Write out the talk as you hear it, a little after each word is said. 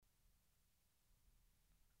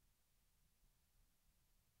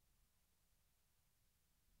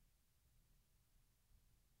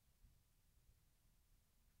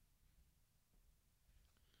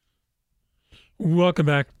Welcome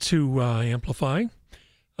back to Amplify.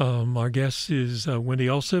 Our guest is Wendy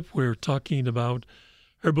Alsup. We're talking about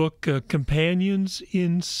her book, Companions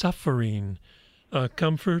in Suffering,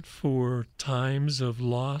 Comfort for Times of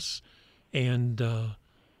Loss and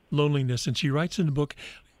Loneliness. And she writes in the book,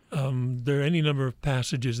 there are any number of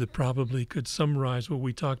passages that probably could summarize what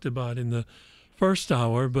we talked about in the first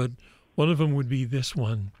hour, but one of them would be this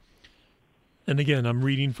one. And again, I'm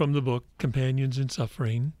reading from the book, Companions in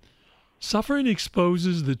Suffering. Suffering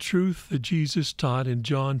exposes the truth that Jesus taught in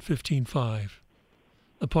John 15:5.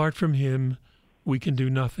 Apart from him, we can do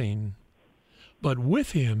nothing. But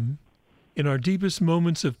with him, in our deepest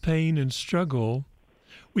moments of pain and struggle,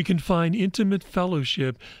 we can find intimate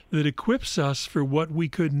fellowship that equips us for what we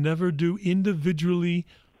could never do individually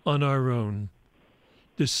on our own.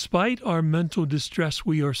 Despite our mental distress,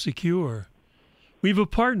 we are secure. We have a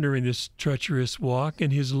partner in this treacherous walk,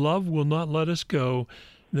 and his love will not let us go.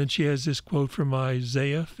 And then she has this quote from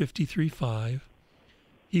Isaiah 53:5.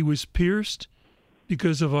 He was pierced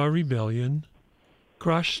because of our rebellion,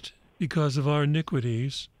 crushed because of our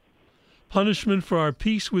iniquities. Punishment for our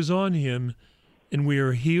peace was on him, and we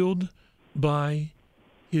are healed by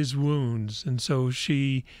his wounds. And so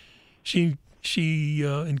she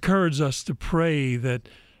encouraged us to pray that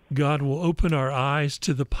God will open our eyes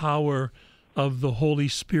to the power of the Holy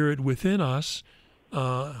Spirit within us.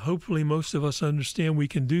 Hopefully most of us understand we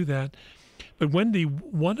can do that. But Wendy,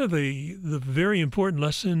 one of the very important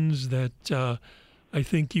lessons that I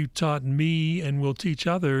think you taught me and will teach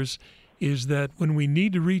others is that when we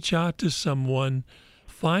need to reach out to someone,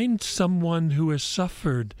 find someone who has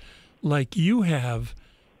suffered like you have,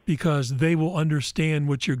 because they will understand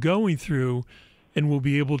what you're going through and will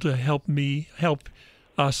be able to help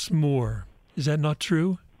us more. Is that not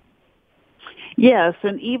true? Yes,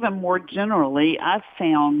 and even more generally, I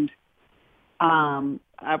found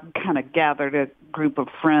I've kind of gathered a group of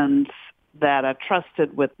friends that I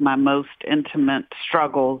trusted with my most intimate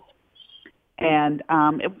struggles, and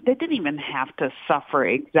they didn't even have to suffer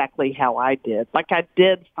exactly how I did. Like, I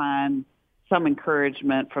did find some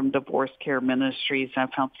encouragement from Divorce Care Ministries. I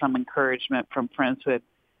found some encouragement from friends who had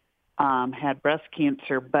had breast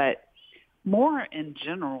cancer, but more in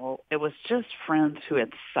general, it was just friends who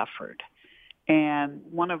had suffered. And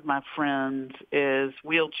one of my friends is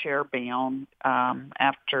wheelchair bound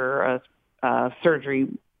after a surgery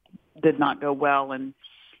did not go well, and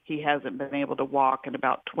he hasn't been able to walk in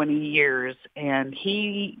about 20 years. And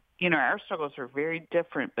he, our struggles are very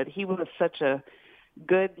different, but he was such a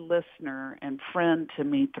good listener and friend to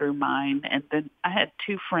me through mine. And then I had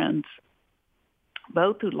two friends,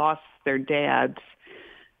 both who lost their dads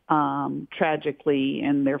tragically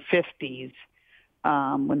in their 50s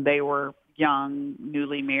when they were young,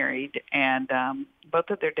 newly married, and both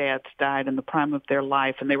of their dads died in the prime of their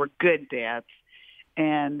life, and they were good dads.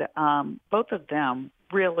 And both of them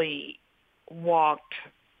really walked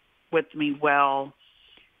with me well.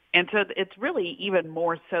 And so it's really even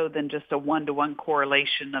more so than just a one-to-one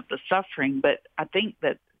correlation of the suffering, but I think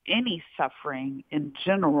that any suffering in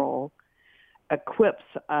general equips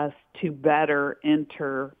us to better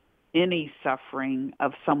enter any suffering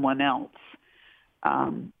of someone else.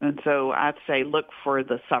 And so I'd say look for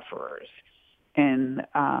the sufferers. And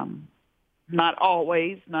not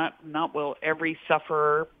always, not will every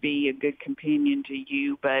sufferer be a good companion to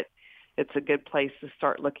you, but it's a good place to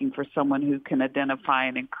start looking for someone who can identify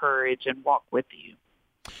and encourage and walk with you.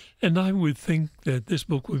 And I would think that this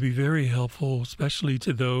book would be very helpful, especially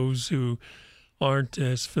to those who aren't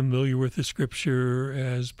as familiar with the Scripture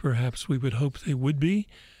as perhaps we would hope they would be.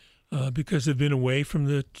 Because they've been away from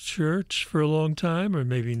the church for a long time, or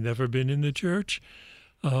maybe never been in the church,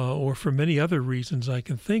 or for many other reasons I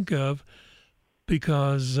can think of.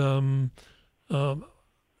 Because the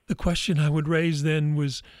question I would raise then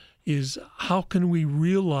is how can we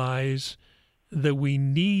realize that we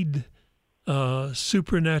need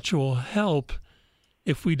supernatural help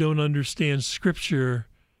if we don't understand Scripture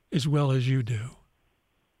as well as you do?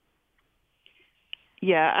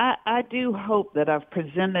 Yeah, I do hope that I've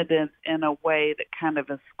presented it in a way that kind of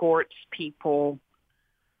escorts people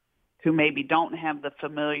who maybe don't have the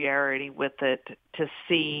familiarity with it to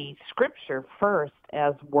see Scripture first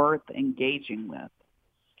as worth engaging with.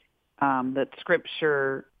 That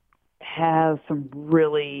Scripture has some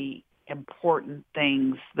really important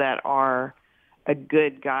things that are a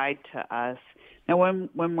good guide to us. Now,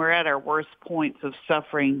 when we're at our worst points of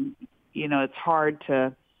suffering,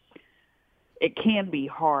 it can be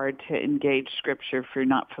hard to engage Scripture if you're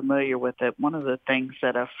not familiar with it. One of the things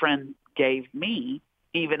that a friend gave me,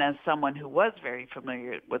 even as someone who was very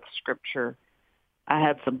familiar with Scripture, I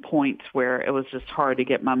had some points where it was just hard to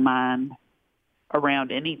get my mind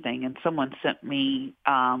around anything. And someone sent me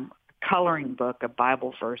a coloring book of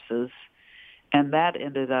Bible verses, and that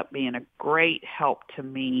ended up being a great help to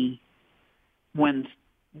me when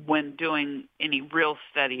doing any real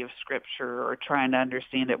study of Scripture or trying to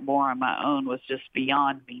understand it more on my own was just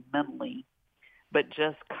beyond me mentally. But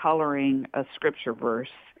just coloring a Scripture verse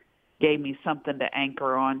gave me something to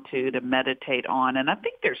anchor onto, to meditate on. And I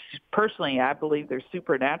think I believe there's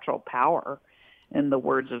supernatural power in the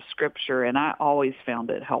words of Scripture, and I always found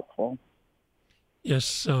it helpful.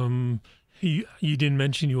 Yes, you didn't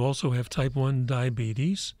mention you also have type 1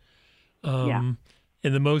 diabetes. Yeah.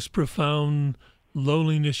 And the most profound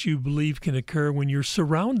loneliness you believe can occur when you're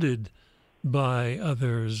surrounded by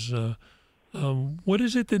others. What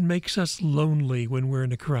is it that makes us lonely when we're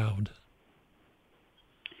in a crowd?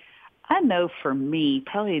 I know for me,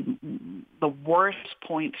 probably the worst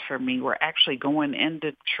points for me were actually going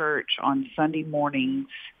into church on Sunday mornings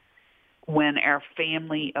when our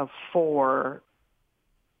family of 4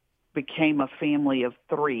 became a family of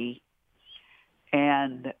 3.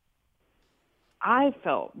 And I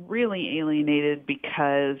felt really alienated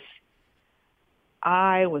because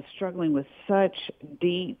I was struggling with such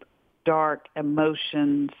deep, dark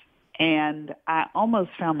emotions, and I almost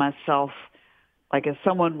found myself, like, if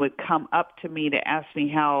someone would come up to me to ask me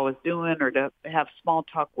how I was doing or to have small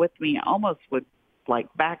talk with me, I almost would,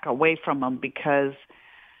 like, back away from them because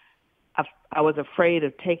I was afraid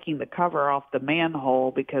of taking the cover off the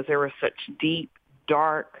manhole because there were such deep,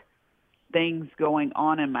 dark things going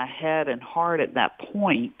on in my head and heart at that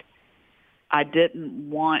point. I didn't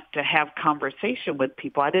want to have conversation with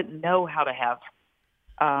people. I didn't know how to have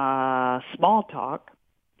small talk.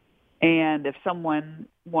 And if someone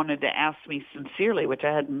wanted to ask me sincerely, which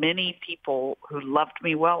I had many people who loved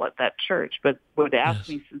me well at that church, but would ask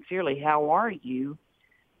me sincerely, how are you?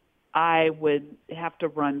 I would have to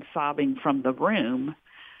run sobbing from the room.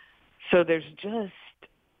 So there's just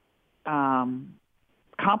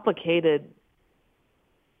complicated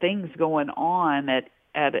things going on at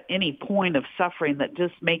any point of suffering that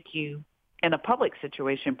just make you, in a public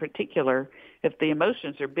situation in particular, if the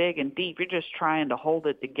emotions are big and deep, you're just trying to hold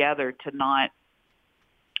it together to not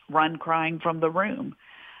run crying from the room.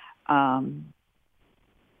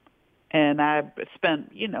 And I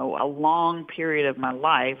spent, a long period of my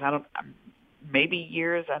life, maybe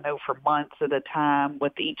years, I know for months at a time,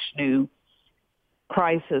 with each new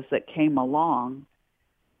crisis that came along,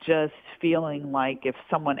 just feeling like if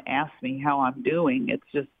someone asks me how I'm doing, it's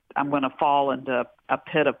just, I'm going to fall into a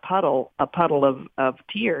puddle of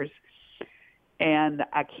tears, and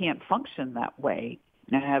I can't function that way.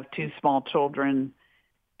 I have 2 small children,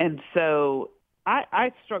 and so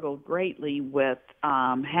I struggled greatly with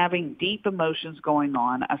having deep emotions going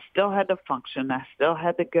on. I still had to function. I still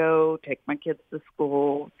had to go take my kids to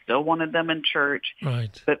school, still wanted them in church,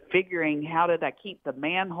 right. But figuring how did I keep the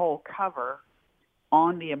manhole cover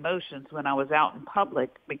on the emotions when I was out in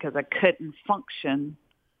public because I couldn't function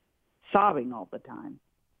sobbing all the time.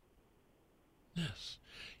 Yes.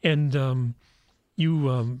 And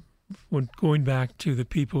when going back to the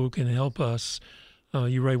people who can help us,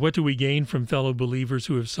 you write, what do we gain from fellow believers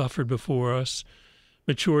who have suffered before us,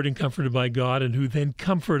 matured and comforted by God, and who then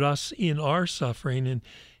comfort us in our suffering?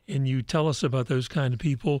 And you tell us about those kind of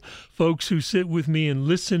people, folks who sit with me and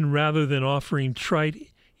listen rather than offering trite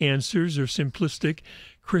answers or simplistic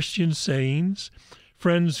Christian sayings,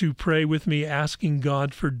 friends who pray with me asking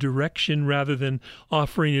God for direction rather than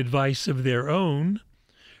offering advice of their own,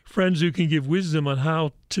 friends who can give wisdom on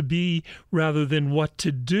how to be rather than what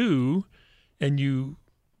to do. And you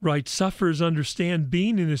write, sufferers understand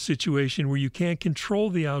being in a situation where you can't control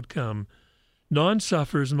the outcome.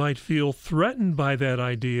 Non-sufferers might feel threatened by that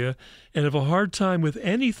idea and have a hard time with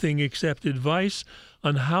anything except advice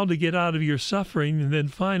on how to get out of your suffering. And then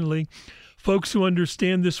finally, folks who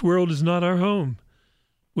understand this world is not our home.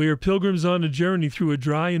 We are pilgrims on a journey through a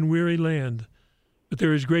dry and weary land, but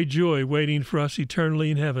there is great joy waiting for us eternally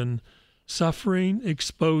in heaven. Suffering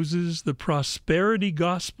exposes the prosperity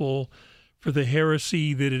gospel for the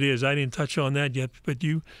heresy that it is. I didn't touch on that yet, but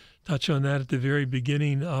you touch on that at the very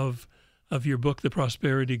beginning of your book, The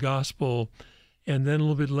Prosperity Gospel. And then a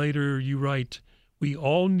little bit later you write, we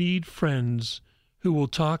all need friends who will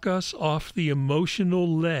talk us off the emotional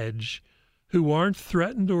ledge, who aren't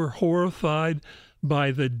threatened or horrified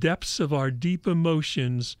by the depths of our deep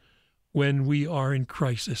emotions when we are in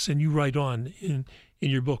crisis. And you write on in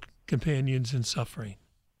your book, Companions in Suffering.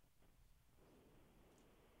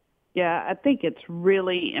 Yeah, I think it's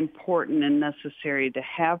really important and necessary to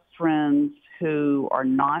have friends who are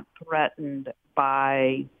not threatened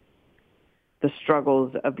by the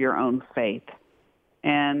struggles of your own faith.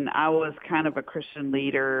 And I was kind of a Christian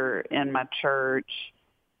leader in my church,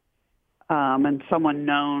 and someone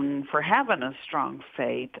known for having a strong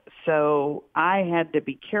faith. So I had to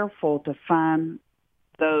be careful to find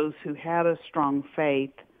those who had a strong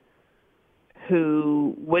faith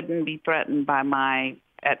who wouldn't be threatened by my,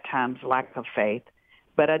 at times, lack of faith.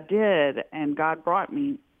 But I did, and God brought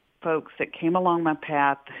me folks that came along my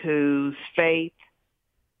path whose faith,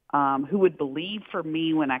 who would believe for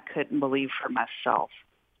me when I couldn't believe for myself,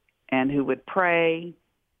 and who would pray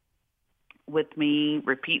with me,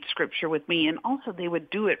 repeat scripture with me, and also they would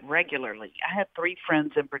do it regularly. I had 3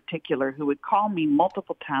 friends in particular who would call me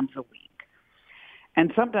multiple times a week.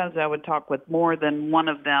 And sometimes I would talk with more than one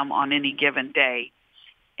of them on any given day.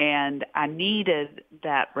 And I needed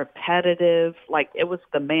that repetitive, like it was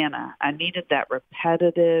the manna. I needed that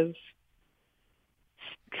repetitive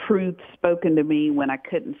truth spoken to me when I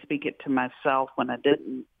couldn't speak it to myself, when I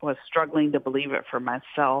was struggling to believe it for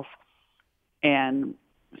myself, and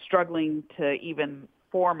struggling to even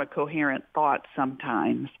form a coherent thought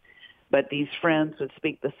sometimes. But these friends would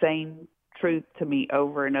speak the same truth to me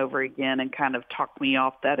over and over again and kind of talk me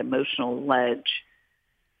off that emotional ledge.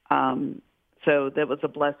 So that was a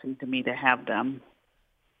blessing to me to have them.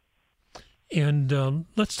 And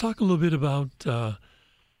let's talk a little bit about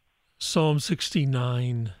Psalm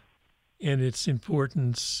 69 and its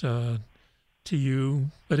importance to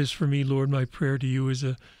you. But as for me, Lord, my prayer to you is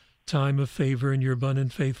a time of favor, and your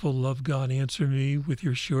abundant faithful love, God, answer me with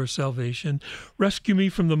your sure salvation. Rescue me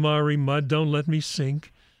from the miry mud. Don't let me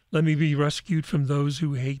sink. Let me be rescued from those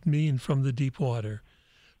who hate me and from the deep water.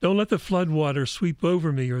 Don't let the flood water sweep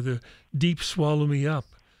over me or the deep swallow me up.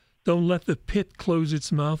 Don't let the pit close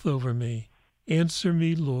its mouth over me. Answer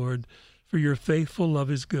me, Lord, for your faithful love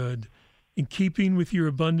is good. In keeping with your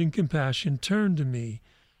abundant compassion, turn to me.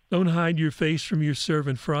 Don't hide your face from your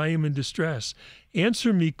servant, for I am in distress.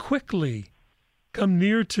 Answer me quickly. Come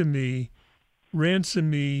near to me. Ransom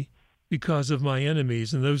me because of my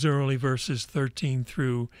enemies. And those are only verses 13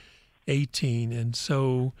 through 18. And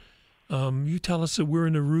so you tell us that we're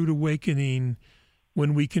in a rude awakening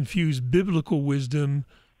when we confuse biblical wisdom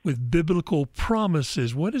with biblical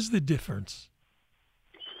promises. What is the difference?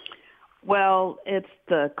 Well, it's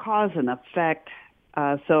the cause and effect.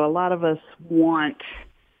 So a lot of us want,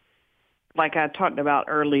 like I talked about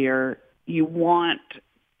earlier, you want,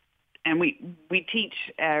 and we teach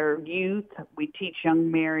our youth, we teach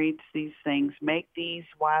young marrieds these things, make these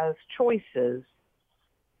wise choices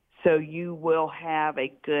so you will have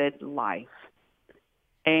a good life.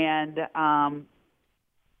 And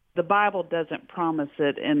the Bible doesn't promise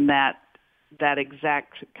it in that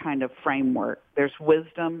exact kind of framework. There's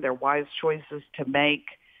wisdom, there are wise choices to make.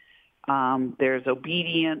 There's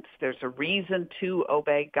obedience, there's a reason to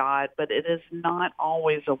obey God, but it is not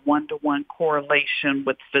always a one-to-one correlation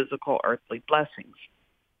with physical earthly blessings.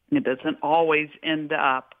 It doesn't always end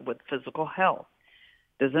up with physical health.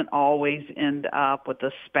 It doesn't always end up with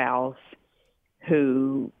a spouse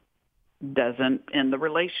who doesn't end the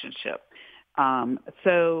relationship.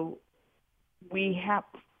 So we have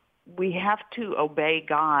to obey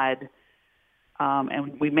God.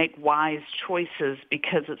 And we make wise choices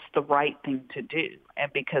because it's the right thing to do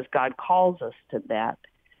and because God calls us to that.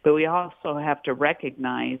 But we also have to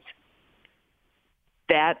recognize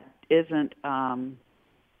that isn't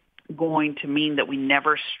going to mean that we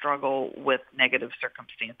never struggle with negative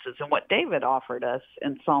circumstances. And what David offered us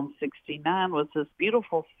in Psalm 69 was this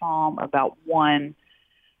beautiful psalm about one.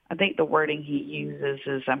 I think the wording he uses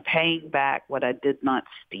is, I'm paying back what I did not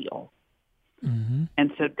steal. Mm-hmm.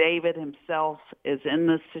 And so David himself is in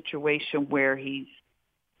this situation where he's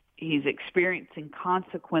experiencing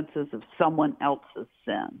consequences of someone else's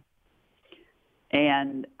sin.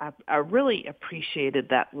 And I really appreciated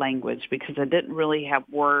that language because I didn't really have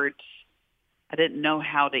words. I didn't know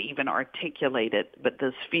how to even articulate it, but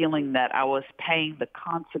this feeling that I was paying the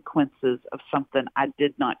consequences of something I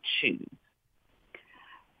did not choose.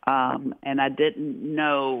 And I didn't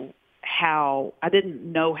know how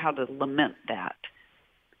to lament that.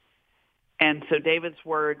 And so David's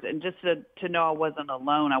words, and just to know I wasn't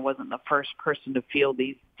alone, I wasn't the first person to feel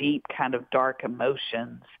these deep kind of dark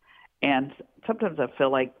emotions. And sometimes I feel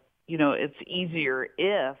like, it's easier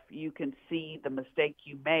if you can see the mistake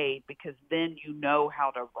you made, because then you know how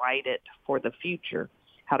to right it for the future.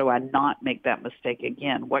 How do I not make that mistake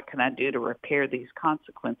again? What can I do to repair these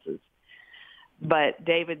consequences? But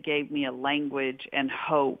David gave me a language and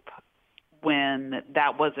hope when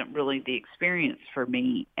that wasn't really the experience for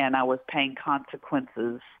me, and I was paying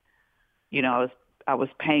consequences. I was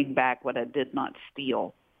paying back what I did not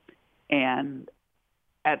steal. And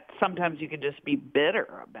sometimes you can just be bitter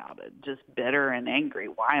about it, just bitter and angry.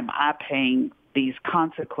 Why am I paying these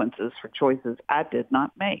consequences for choices I did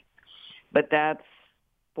not make? But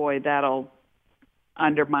that'll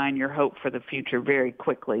undermine your hope for the future very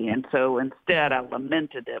quickly. And so instead, I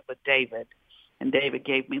lamented it with David, and David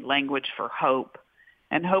gave me language for hope,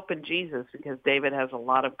 and hope in Jesus, because David has a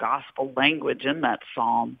lot of gospel language in that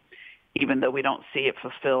psalm, even though we don't see it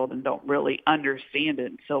fulfilled and don't really understand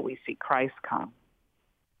it until we see Christ come.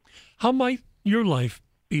 How might your life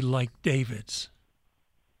be like David's?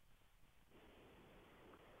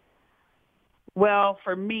 Well,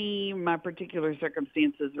 for me, my particular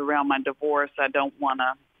circumstances around my divorce, I don't want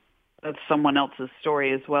to, that's someone else's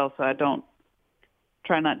story as well, so I don't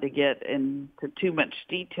try not to get into too much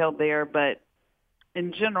detail there. But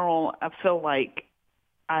in general, I feel like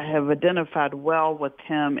I have identified well with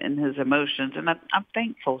him and his emotions, and I'm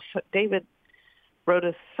thankful. So David wrote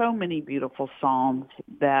us so many beautiful psalms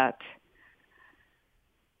that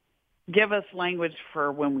give us language for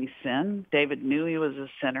when we sin. David knew he was a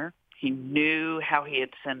sinner. He knew how he had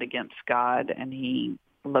sinned against God, and he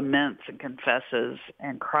laments and confesses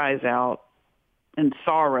and cries out in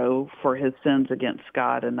sorrow for his sins against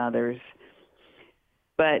God and others.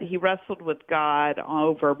 But he wrestled with God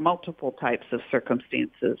over multiple types of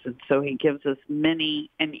circumstances, and so he gives us many,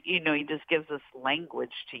 and, he just gives us language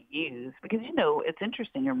to use. Because, it's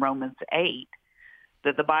interesting in Romans 8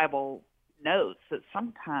 that the Bible notes that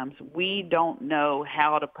sometimes we don't know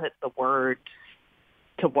how to put the words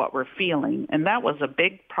to what we're feeling. And that was a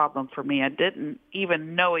big problem for me. I didn't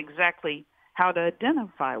even know exactly how to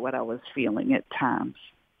identify what I was feeling at times.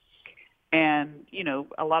 And,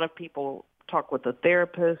 a lot of people talk with a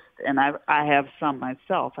therapist, and I have some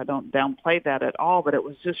myself. I don't downplay that at all, but it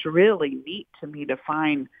was just really neat to me to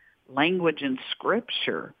find language in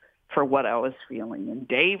Scripture for what I was feeling. And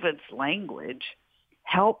David's language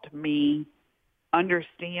helped me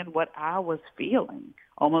understand what I was feeling,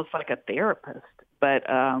 almost like a therapist. But,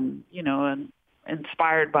 and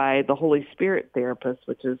inspired by the Holy Spirit therapist,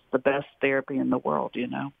 which is the best therapy in the world,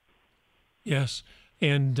 Yes.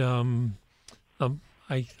 And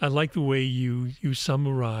I like the way you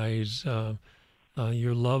summarize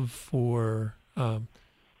your love for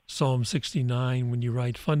Psalm 69 when you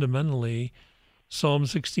write, fundamentally, Psalm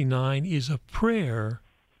 69 is a prayer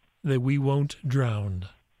that we won't drown.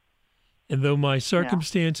 And though my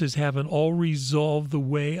circumstances haven't all resolved the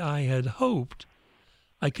way I had hoped,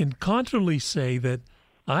 I can confidently say that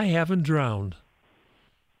I haven't drowned.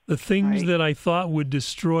 The things that I thought would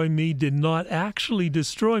destroy me did not actually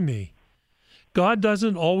destroy me. God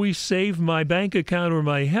doesn't always save my bank account or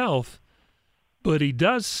my health, but he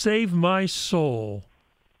does save my soul.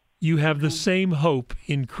 You have the same hope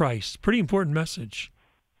in Christ. Pretty important message.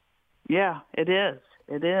 Yeah, it is.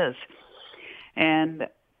 It is. And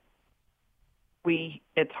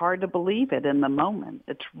it's hard to believe it in the moment.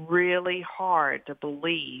 It's really hard to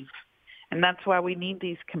believe. And that's why we need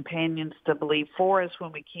these companions to believe for us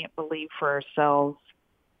when we can't believe for ourselves,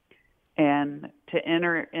 and to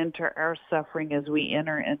enter into our suffering as we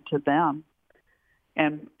enter into them.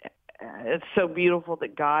 And it's so beautiful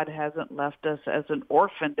that God hasn't left us as an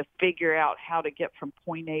orphan to figure out how to get from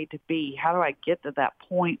point A to B. How do I get to that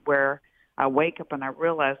point where I wake up and I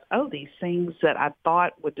realize, these things that I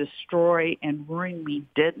thought would destroy and ruin me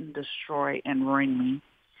didn't destroy and ruin me.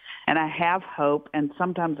 And I have hope, and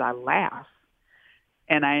sometimes I laugh.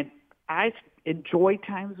 And I enjoy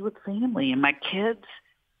times with family, and my kids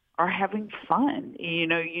are having fun. You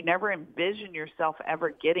never envision yourself ever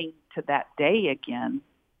getting to that day again.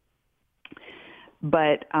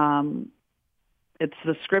 But it's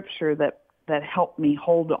the Scripture that helped me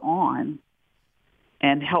hold on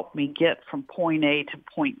and helped me get from point A to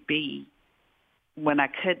point B when I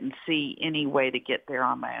couldn't see any way to get there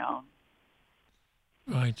on my own.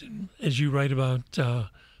 Right. As you write about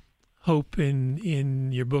hope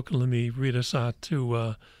in your book, let me read us out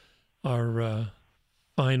to our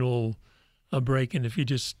final break. And if you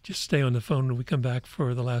just stay on the phone when we come back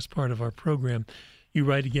for the last part of our program, you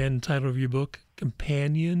write again, title of your book,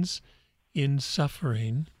 Companions in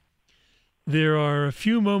Suffering. There are a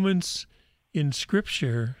few moments in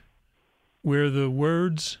Scripture where the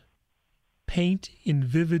words paint in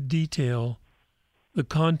vivid detail the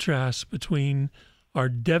contrast between our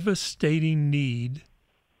devastating need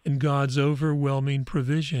and God's overwhelming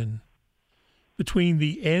provision, between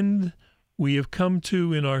the end we have come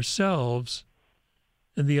to in ourselves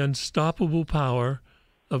and the unstoppable power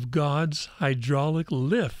of God's hydraulic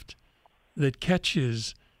lift that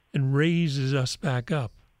catches and raises us back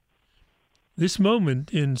up. This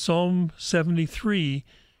moment in Psalm 73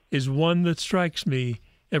 is one that strikes me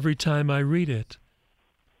every time I read it.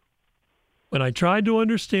 When I tried to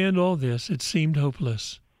understand all this, it seemed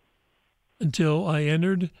hopeless until I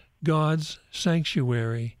entered God's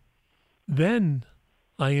sanctuary. Then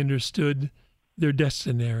I understood their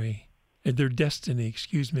destiny, And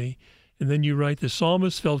then you write, the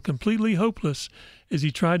psalmist felt completely hopeless as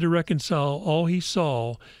he tried to reconcile all he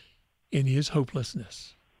saw in his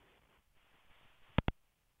hopelessness.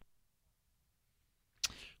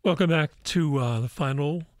 Welcome back to the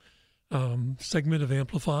final segment of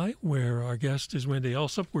Amplify, where our guest is Wendy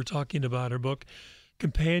Alsup. We're talking about her book,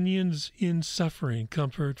 Companions in Suffering,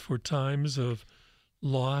 Comfort for Times of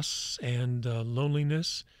Loss and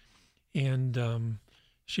Loneliness. And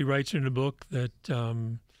she writes in her book that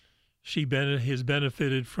she has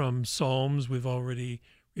benefited from Psalms. We've already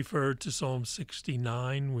referred to Psalm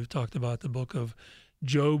 69. We've talked about the book of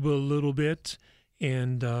Job a little bit.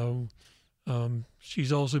 And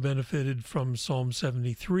she's also benefited from Psalm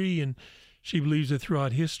 73. And she believes that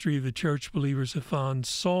throughout history, the church believers have found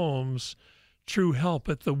Psalms true help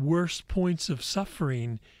at the worst points of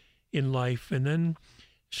suffering in life. And then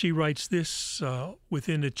she writes this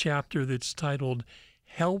within a chapter that's titled,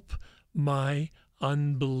 Help My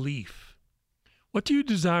Unbelief. What do you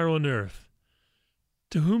desire on earth?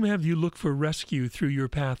 To whom have you looked for rescue through your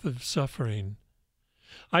path of suffering?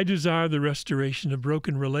 I desire the restoration of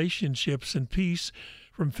broken relationships and peace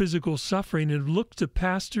from physical suffering, and look to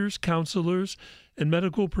pastors, counselors, and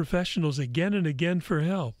medical professionals again and again for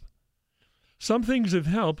help. Some things have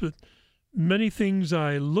helped, but many things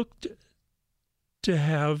I looked to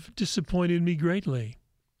have disappointed me greatly.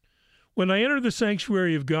 When I enter the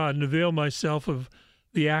sanctuary of God and avail myself of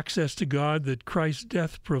the access to God that Christ's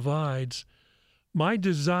death provides, my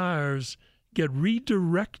desires get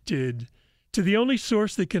redirected to the only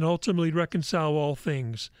source that can ultimately reconcile all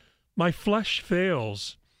things. My flesh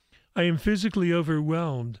fails. I am physically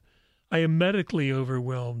overwhelmed. I am medically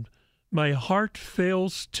overwhelmed. My heart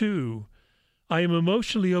fails too. I am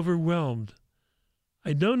emotionally overwhelmed.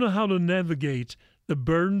 I don't know how to navigate the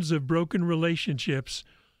burdens of broken relationships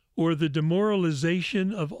or the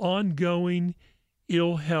demoralization of ongoing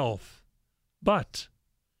ill health. But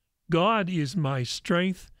God is my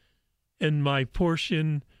strength and my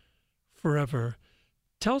portion forever.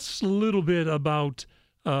 Tell us a little bit about,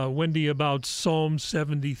 Wendy, about Psalm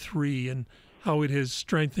 73 and how it has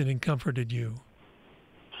strengthened and comforted you.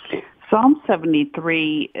 Psalm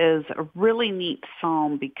 73 is a really neat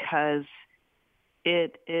psalm because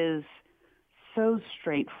it is so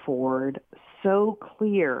straightforward, so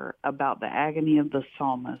clear about the agony of the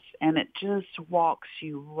psalmist, and it just walks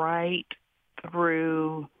you right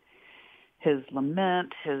through his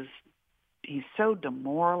lament. He's so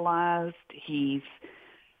demoralized.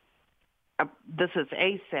 This is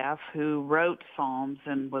Asaph, who wrote psalms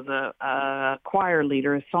and was a choir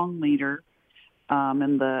leader, a song leader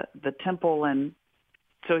in the temple, and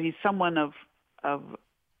so he's someone of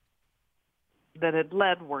that had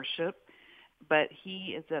led worship. But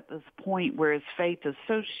he is at this point where his faith is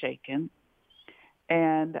so shaken,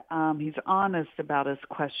 and he's honest about his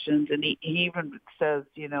questions. And he even says,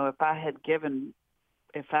 if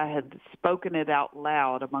I had spoken it out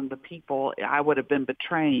loud among the people, I would have been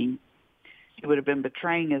betraying. He would have been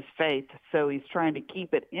betraying his faith. So he's trying to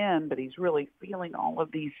keep it in, but he's really feeling all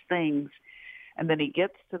of these things. And then he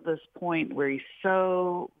gets to this point where he's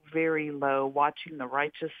so very low, watching the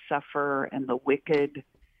righteous suffer and the wicked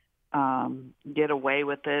get away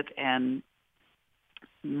with it and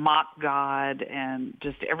mock God, and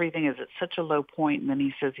just everything is at such a low point. And then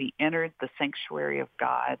he says he entered the sanctuary of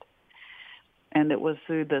God. And it was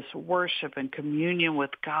through this worship and communion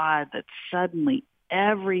with God that suddenly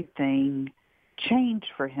everything changed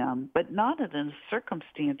for him, but not in his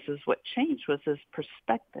circumstances. What changed was his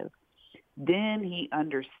perspective. Then he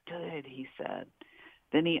understood, he said.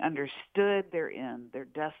 Then he understood their end, their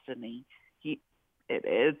destiny.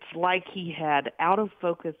 It's like he had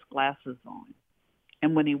out-of-focus glasses on.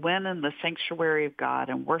 And when he went in the sanctuary of God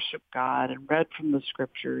and worshiped God and read from the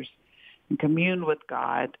scriptures and communed with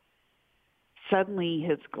God, suddenly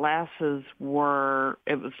his glasses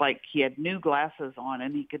it was like he had new glasses on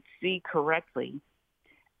and he could see correctly.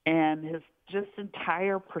 And his just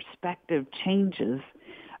entire perspective changes,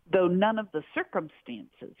 though none of the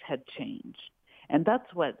circumstances had changed. And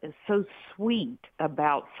that's what is so sweet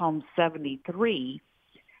about Psalm 73,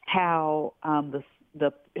 how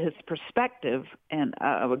his perspective and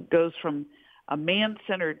goes from a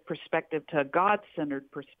man-centered perspective to a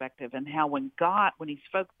God-centered perspective, and how when he's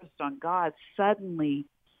focused on God, suddenly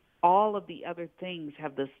all of the other things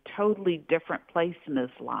have this totally different place in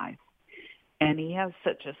his life. And he has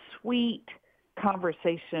such a sweet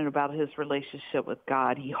conversation about his relationship with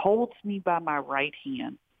God. He holds me by my right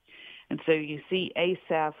hand. And so you see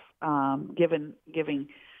Asaph giving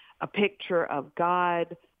a picture of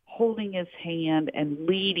God holding his hand and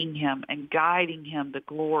leading him and guiding him to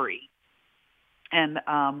glory. And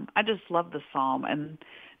I just love the psalm and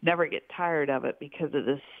never get tired of it because it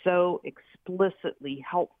is so explicitly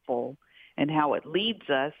helpful in how it leads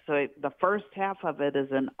us. So the first half of it is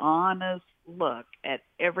an honest look at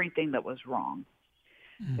everything that was wrong.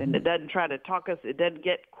 Mm-hmm. And it doesn't try to talk us, it doesn't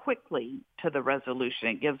get quickly to the resolution.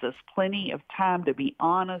 It gives us plenty of time to be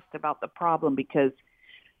honest about the problem, because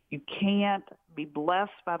you can't be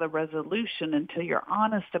blessed by the resolution until you're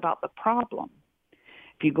honest about the problem.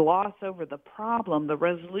 If you gloss over the problem, the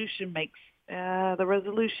resolution makes the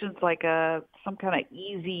resolution's like some kind of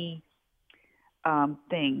easy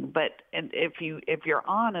thing. But if you're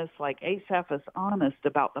honest, like Asaph is honest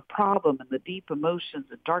about the problem and the deep emotions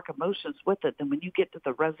and dark emotions with it, then when you get to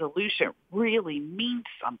the resolution, it really means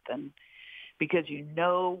something because you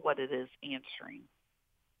know what it is answering.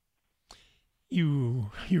 You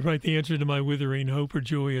write, the answer to my withering hope or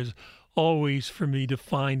joy is always for me to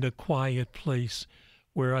find a quiet place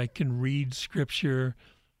where I can read Scripture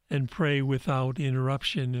and pray without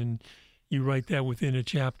interruption. And you write that within a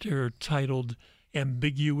chapter titled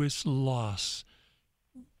Ambiguous Loss.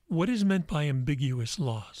 What is meant by ambiguous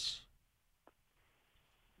loss?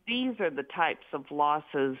 These are the types of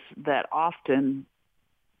losses that often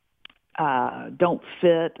don't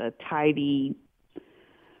fit a tidy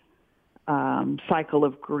cycle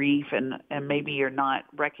of grief, and maybe you're not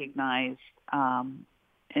recognized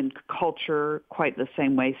in culture quite the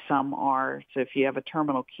same way some are. So if you have a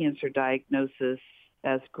terminal cancer diagnosis,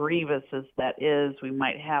 as grievous as that is, we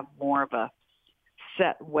might have more of a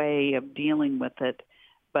set way of dealing with it.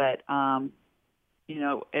 But,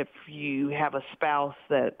 if you have a spouse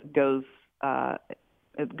that goes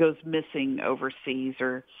missing overseas,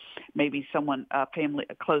 or maybe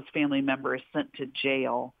a close family member is sent to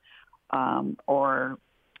jail, or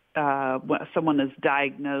someone is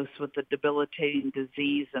diagnosed with a debilitating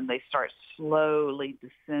disease and they start slowly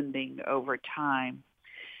descending over time.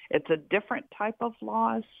 It's a different type of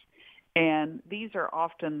loss, and these are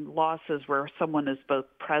often losses where someone is both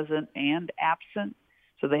present and absent.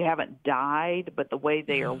 So they haven't died, but the way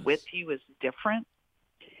they are with you is different.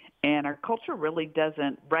 And our culture really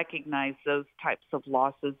doesn't recognize those types of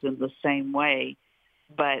losses in the same way.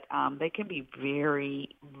 But they can be very,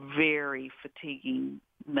 very fatiguing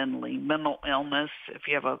mentally. Mental illness, if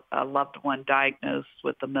you have a loved one diagnosed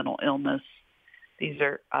with a mental illness, these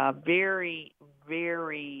are very,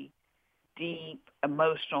 very deep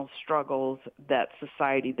emotional struggles that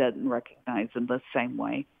society doesn't recognize in the same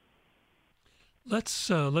way. Let's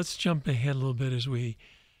jump ahead a little bit as we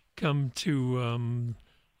come to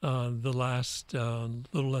the last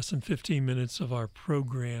little less than 15 minutes of our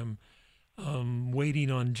program. Waiting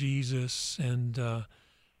on Jesus, and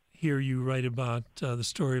here you write about the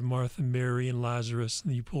story of Martha, Mary, and Lazarus,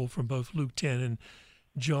 and you pull from both Luke 10 and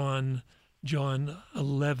John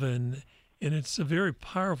 11, and it's a very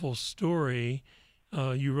powerful story.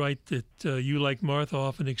 You write that you, like Martha,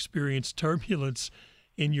 often experience turbulence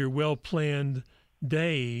in your well-planned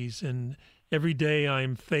days, and every day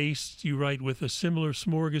I'm faced, you write, with a similar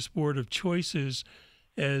smorgasbord of choices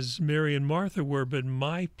as Mary and Martha were, but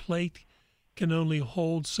my plate can only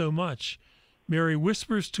hold so much. Mary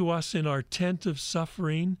whispers to us in our tent of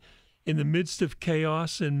suffering, in the midst of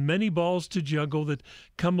chaos and many balls to juggle that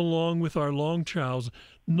come along with our long trials,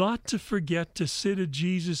 not to forget to sit at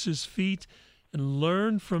Jesus' feet and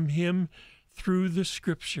learn from him through the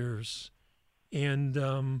Scriptures. And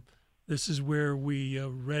this is where we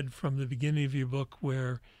read from the beginning of your book,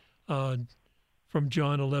 where from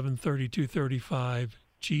John 11:32-35,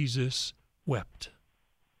 Jesus wept.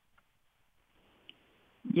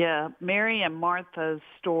 Yeah, Mary and Martha's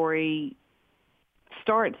story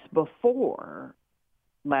starts before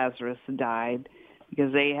Lazarus died,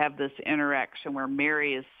 because they have this interaction where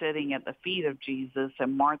Mary is sitting at the feet of Jesus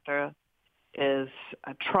and Martha is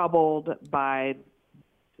troubled by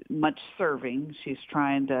much serving. She's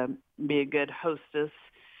trying to be a good hostess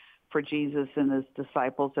for Jesus and his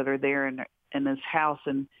disciples that are there in his house.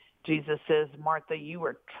 And Jesus says, Martha, you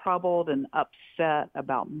are troubled and upset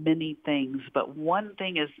about many things, but one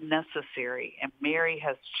thing is necessary, and Mary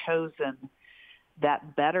has chosen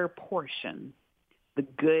that better portion, the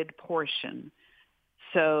good portion.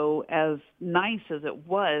 So as nice as it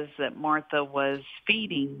was that Martha was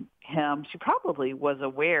feeding him, she probably was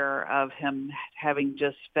aware of him having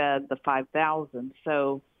just fed the 5,000.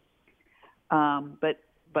 So,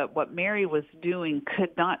 but what Mary was doing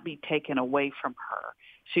could not be taken away from her.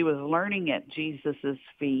 She was learning at Jesus's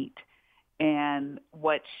feet, And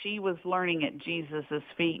what she was learning at Jesus'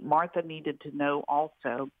 feet, Martha needed to know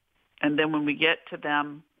also. And then when we get to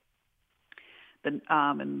them,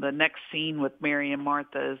 and the next scene with Mary and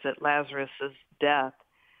Martha is at Lazarus' death.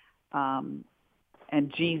 And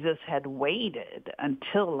Jesus had waited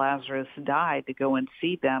until Lazarus died to go and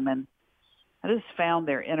see them. And I just found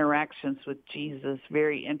their interactions with Jesus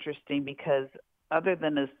very interesting because other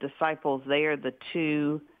than his disciples, they are the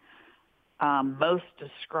two most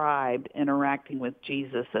described interacting with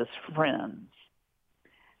Jesus as friends.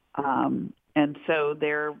 And so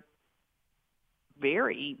they're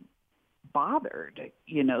very bothered,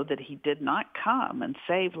 that he did not come and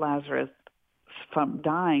save Lazarus from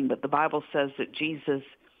dying. But the Bible says that Jesus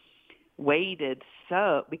waited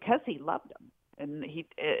because he loved them. And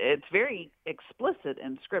it's very explicit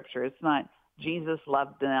in Scripture. It's not Jesus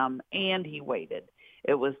loved them and he waited.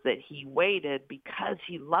 It was that he waited because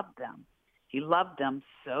he loved them. He loved them,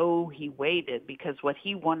 so he waited, because what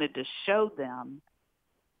he wanted to show them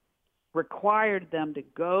required them to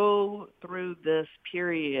go through this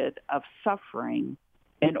period of suffering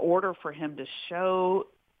in order for him to show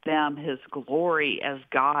them his glory as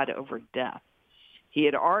God over death. He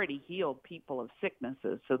had already healed people of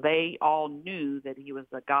sicknesses, so they all knew that he was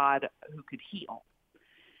a God who could heal.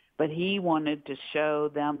 But he wanted to show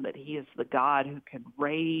them that he is the God who can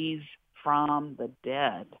raise from the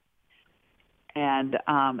dead. And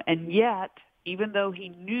yet, even though he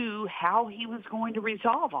knew how he was going to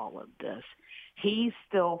resolve all of this, he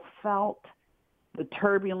still felt the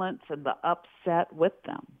turbulence and the upset with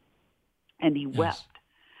them. And he wept.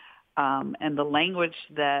 And the language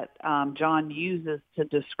that John uses to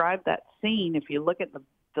describe that scene, if you look at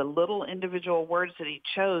the little individual words that he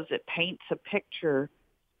chose, it paints a picture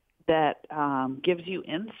that gives you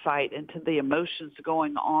insight into the emotions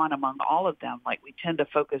going on among all of them. Like, we tend to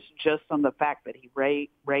focus just on the fact that he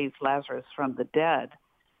raised Lazarus from the dead,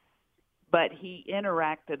 but he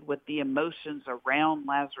interacted with the emotions around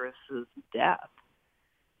Lazarus's death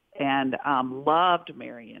and loved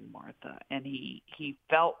Mary and Martha, and he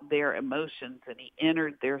felt their emotions and he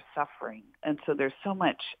entered their suffering. And so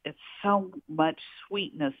it's so much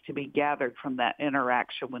sweetness to be gathered from that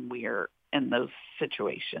interaction when we are in those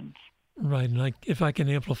situations. Right. And if I can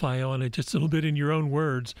amplify on it just a little bit in your own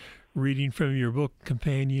words, reading from your book,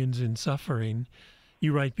 Companions in Suffering,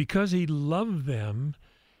 you write, because he loved them,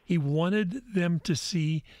 he wanted them to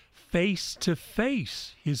see face to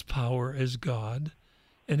face his power as God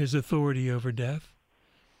and his authority over death.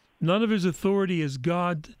 None of his authority as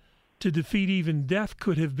God to defeat even death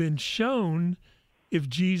could have been shown if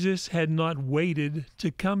Jesus had not waited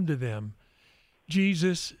to come to them.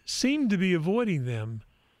 Jesus seemed to be avoiding them,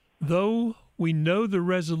 though we know the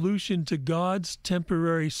resolution to God's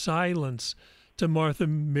temporary silence to Martha,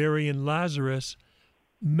 Mary, and Lazarus.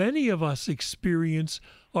 Many of us experience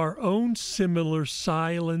our own similar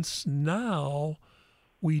silence now.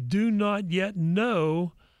 We do not yet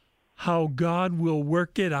know how God will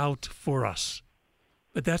work it out for us.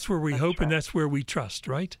 But that's where we hope, right. And that's where we trust,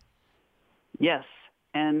 right? Yes.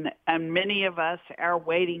 And many of us, our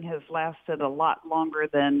waiting has lasted a lot longer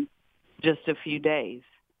than just a few days.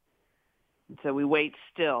 So we wait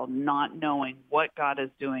still, not knowing what God is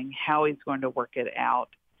doing, how he's going to work it out.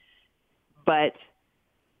 But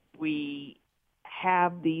we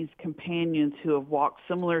have these companions who have walked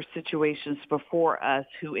similar situations before us,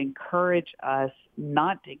 who encourage us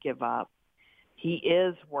not to give up. He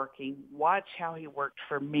is working. Watch how he worked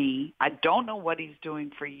for me. I don't know what he's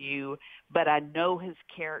doing for you, but I know his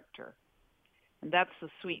character. And that's the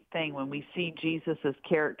sweet thing. When we see Jesus'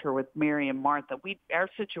 character with Mary and Martha, our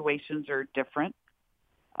situations are different.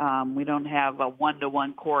 We don't have a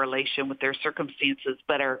one-to-one correlation with their circumstances,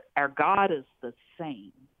 but our God is the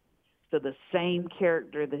same. So the same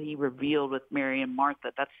character that he revealed with Mary and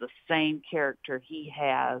Martha, that's the same character he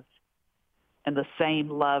has and the same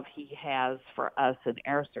love he has for us in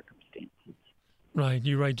our circumstances. Right,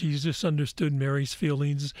 you're right. Jesus understood Mary's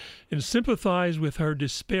feelings and sympathized with her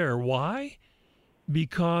despair. Why?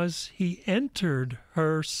 Because he entered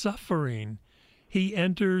her suffering. He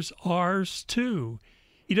enters ours too.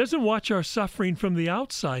 He doesn't watch our suffering from the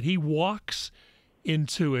outside. He walks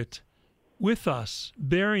into it with us,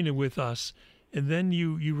 bearing it with us. And then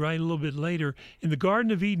you write a little bit later, in the Garden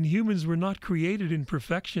of Eden, humans were not created in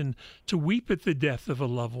perfection to weep at the death of a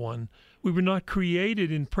loved one. We were not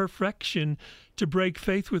created in perfection to break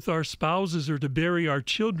faith with our spouses or to bury our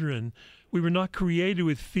children. We were not created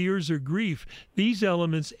with fears or grief. These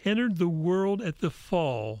elements entered the world at the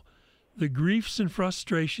fall. The griefs and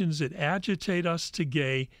frustrations that agitate us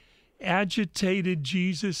today agitated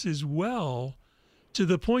Jesus as well to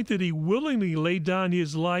the point that he willingly laid down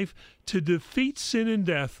his life to defeat sin and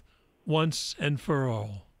death once and for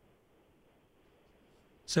all.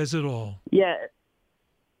 Says it all. Yeah,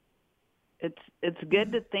 it's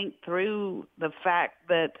good to think through the fact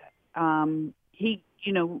that he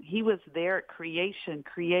was there at creation,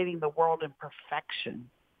 creating the world in perfection.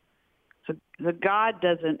 So the God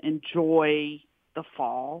doesn't enjoy the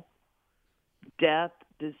fall, death,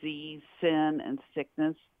 disease, sin, and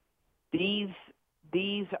sickness. These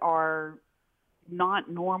are not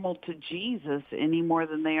normal to Jesus any more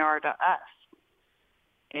than they are to us.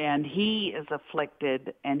 And he is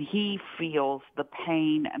afflicted, and he feels the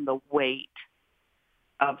pain and the weight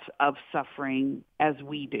of suffering as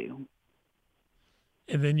we do.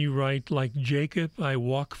 And then you write, like Jacob, I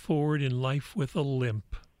walk forward in life with a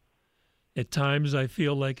limp. At times I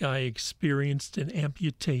feel like I experienced an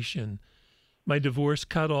amputation. My divorce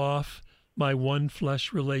cut off my one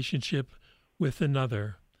flesh relationship with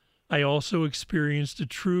another. I also experienced a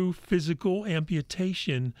true physical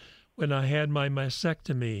amputation when I had my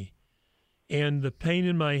mastectomy, and the pain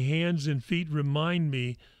in my hands and feet remind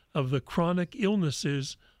me of the chronic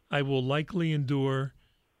illnesses I will likely endure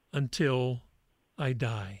until I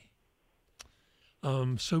die.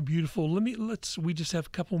 So beautiful. We just have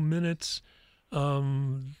a couple minutes.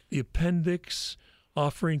 The appendix,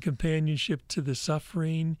 offering companionship to the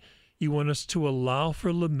suffering. You want us to allow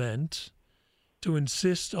for lament, to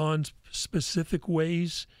insist on specific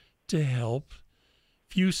ways to help.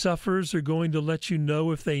 Few sufferers are going to let you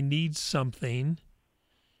know if they need something.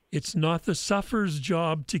 It's not the sufferer's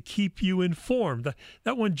job to keep you informed.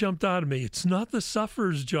 That one jumped out of me. It's not the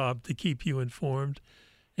sufferer's job to keep you informed.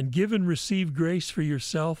 And give and receive grace for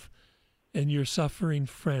yourself and your suffering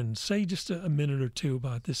friends. Say just a minute or two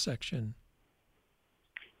about this section.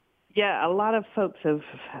 Yeah, a lot of folks have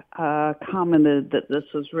commented that this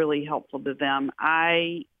was really helpful to them.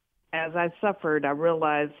 As I suffered, I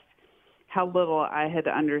realized how little I had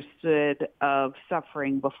understood of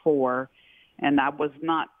suffering before, and I was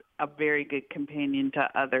not a very good companion to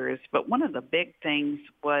others. But one of the big things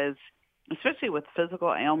was, especially with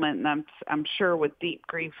physical ailment, and I'm sure with deep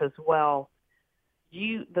grief as well,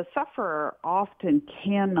 the sufferer often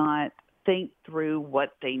cannot think through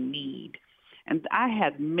what they need. And I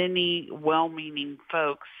had many well-meaning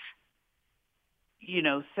folks,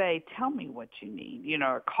 say, tell me what you need,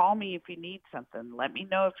 or call me if you need something. Let me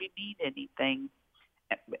know if you need anything.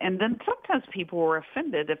 And then sometimes people were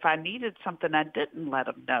offended if I needed something, I didn't let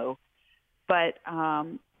them know. But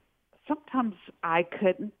sometimes I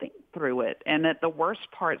couldn't think through it. And at the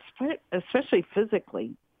worst parts, especially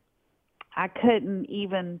physically, I didn't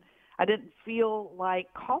feel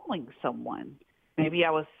like calling someone. Maybe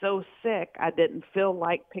I was so sick, I didn't feel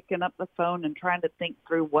like picking up the phone and trying to think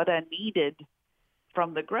through what I needed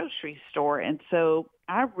from the grocery store. And so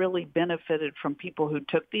I really benefited from people who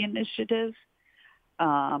took the initiative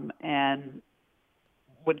and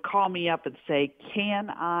would call me up and say, can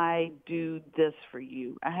I do this for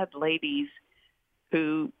you? I had ladies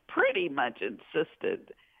who pretty much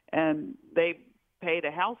insisted, and they paid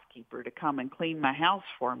a housekeeper to come and clean my house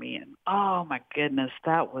for me. And oh my goodness,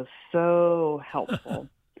 that was so helpful.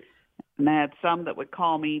 And I had some that would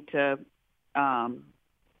call me to, I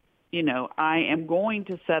am going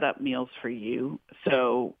to set up meals for you.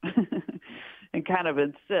 So, and kind of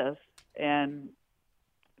insist and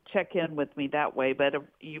check in with me that way. But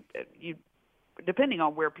you, depending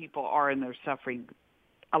on where people are in their suffering,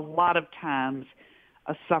 a lot of times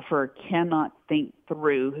a sufferer cannot think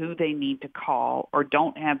through who they need to call or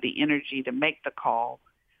don't have the energy to make the call.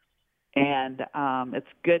 And it's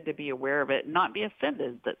good to be aware of it and not be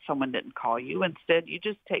offended that someone didn't call you. Instead, you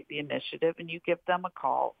just take the initiative and you give them a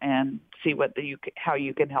call and see how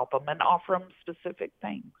you can help them and offer them specific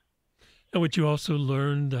things. And what you also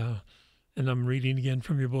learned, and I'm reading again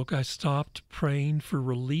from your book, I stopped praying for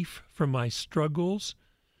relief from my struggles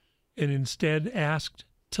and instead asked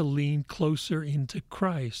to lean closer into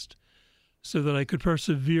Christ so that I could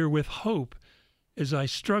persevere with hope as I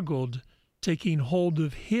struggled, taking hold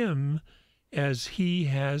of him as he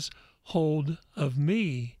has hold of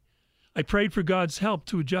me. I prayed for God's help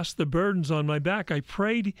to adjust the burdens on my back. I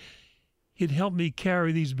prayed he'd help me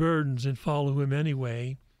carry these burdens and follow him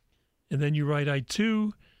anyway. And then you write, I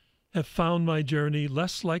too have found my journey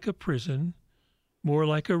less like a prison, more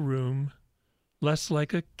like a room, less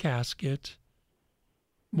like a casket,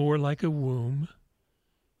 more like a womb.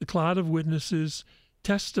 The cloud of witnesses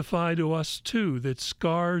testify to us, too, that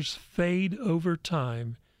scars fade over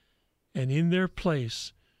time, and in their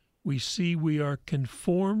place we see we are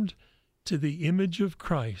conformed to the image of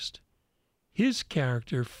Christ, his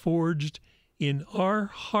character forged in our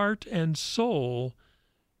heart and soul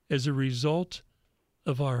as a result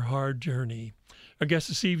of our hard journey. Our guest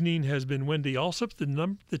this evening has been Wendy Alsup.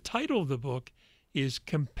 The title of the book is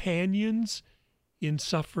Companions in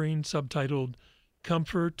Suffering, subtitled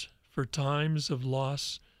Comfort for Times of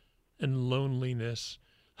Loss and Loneliness.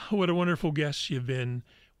 What a wonderful guest you've been,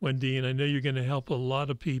 Wendy, and I know you're going to help a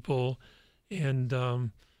lot of people and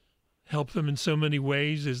help them in so many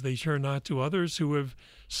ways as they turn out to others who have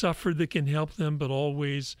suffered that can help them, but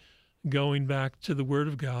always going back to the Word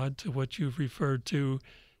of God, to what you've referred to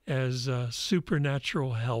as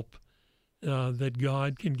supernatural help that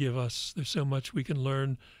God can give us. There's so much we can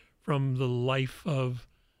learn from the life of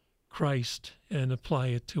Christ and apply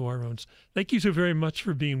it to our own. Thank you so very much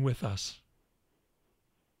for being with us.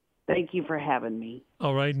 Thank you for having me.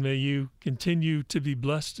 All right. May you continue to be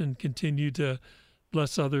blessed and continue to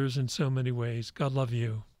bless others in so many ways. God love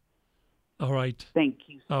you. All right. Thank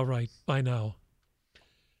you. All right. Bye now.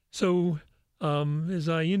 So, as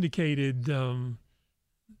I indicated,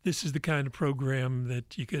 this is the kind of program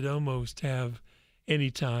that you could almost have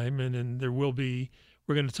anytime, and there will be.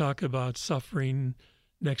 We're going to talk about suffering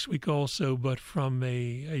next week also, but from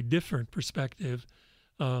a different perspective,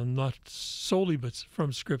 not solely but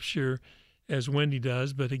from Scripture, as Wendy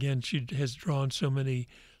does. But again, she has drawn so many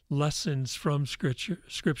lessons from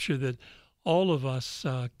Scripture that all of us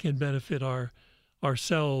can benefit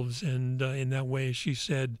ourselves, and in that way, as she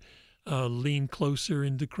said, lean closer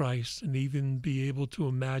into Christ and even be able to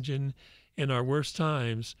imagine in our worst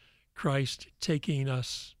times Christ taking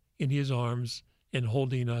us in his arms and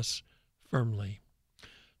holding us firmly.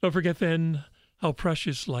 Don't forget then how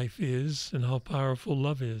precious life is and how powerful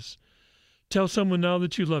love is. Tell someone now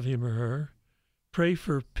that you love him or her. Pray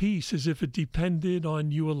for peace as if it depended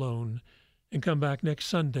on you alone, and come back next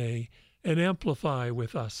Sunday and amplify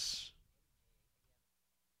with us.